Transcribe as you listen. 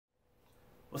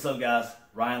What's up, guys?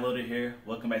 Ryan Loader here.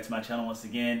 Welcome back to my channel once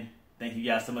again. Thank you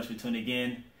guys so much for tuning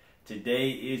in.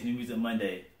 Today is New Music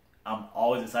Monday. I'm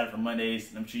always excited for Mondays,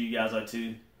 and I'm sure you guys are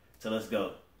too. So let's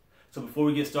go. So before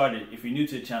we get started, if you're new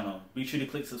to the channel, be sure to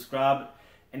click subscribe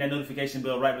and that notification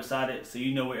bell right beside it so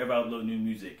you know wherever I upload new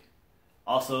music.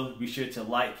 Also, be sure to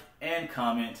like and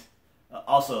comment.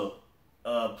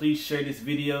 Please share this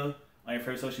video on your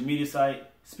favorite social media site.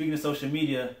 Speaking of social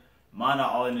media, mine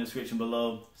are all in the description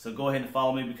below, so go ahead and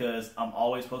follow me because I'm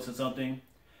always posting something.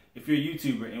 If you're a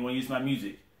YouTuber and want to use my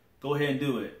music, go ahead and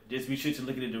do it. Just be sure to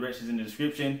look at the directions in the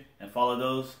description and follow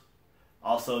those.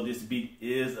 Also, this beat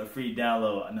is a free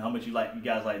download. I know how much you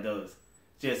guys like those.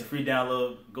 So yeah, it's a free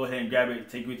download. Go ahead and grab it,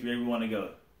 take it with you wherever you want to go.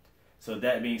 So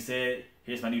that being said,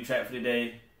 here's my new track for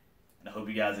today, and I hope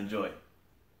you guys enjoy.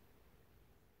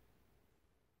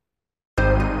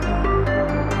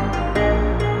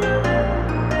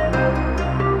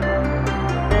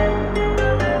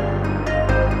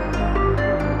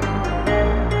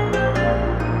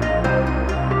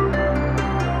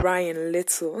 Ryan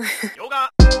Little. Yoga.